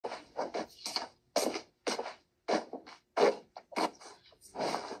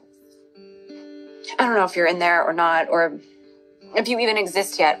I don't know if you're in there or not, or if you even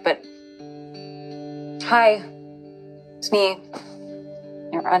exist yet, but hi, it's me,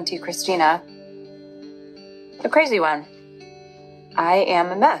 your Auntie Kristina, the crazy one. I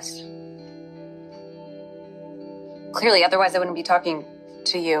am a mess. Clearly, otherwise I wouldn't be talking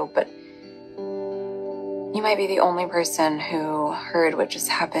to you, but you might be the only person who heard what just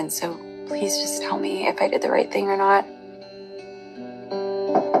happened, so please just tell me if I did the right thing or not.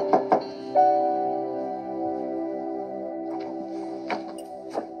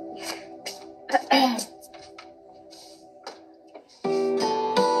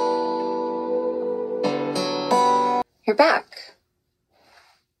 You're back.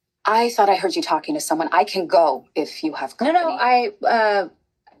 I thought I heard you talking to someone. I can go if you have company. No, I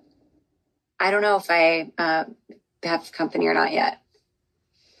don't know if I have company or not yet.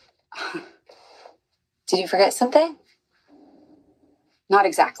 Did you forget something? Not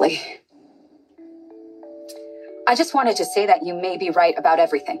exactly. I just wanted to say that you may be right about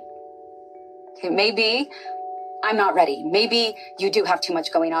everything. Okay, maybe I'm not ready. Maybe you do have too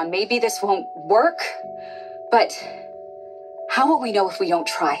much going on. Maybe this won't work. But how will we know if we don't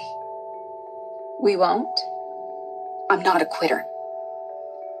try? We won't? I'm not a quitter.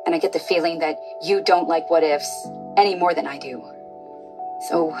 And I get the feeling that you don't like what ifs any more than I do.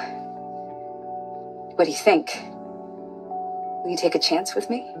 So, what do you think? Will you take a chance with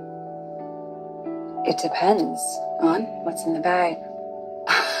me? It depends on what's in the bag.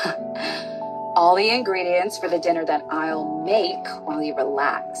 All the ingredients for the dinner that I'll make while you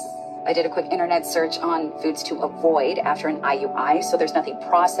relax. I did a quick internet search on foods to avoid after an IUI, so there's nothing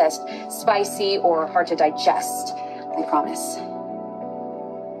processed, spicy, or hard to digest. I promise.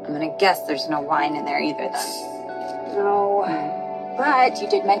 I'm gonna guess there's no wine in there either then. No, but you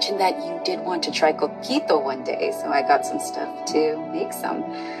did mention that you did want to try coquito one day, so I got some stuff to make some.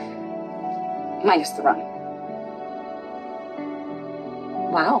 Minus the rum.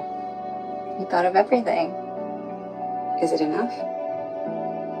 Wow. You thought of everything. Is it enough?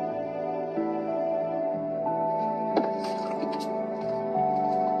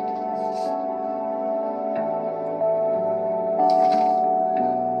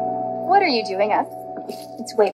 What are you doing, F? It's way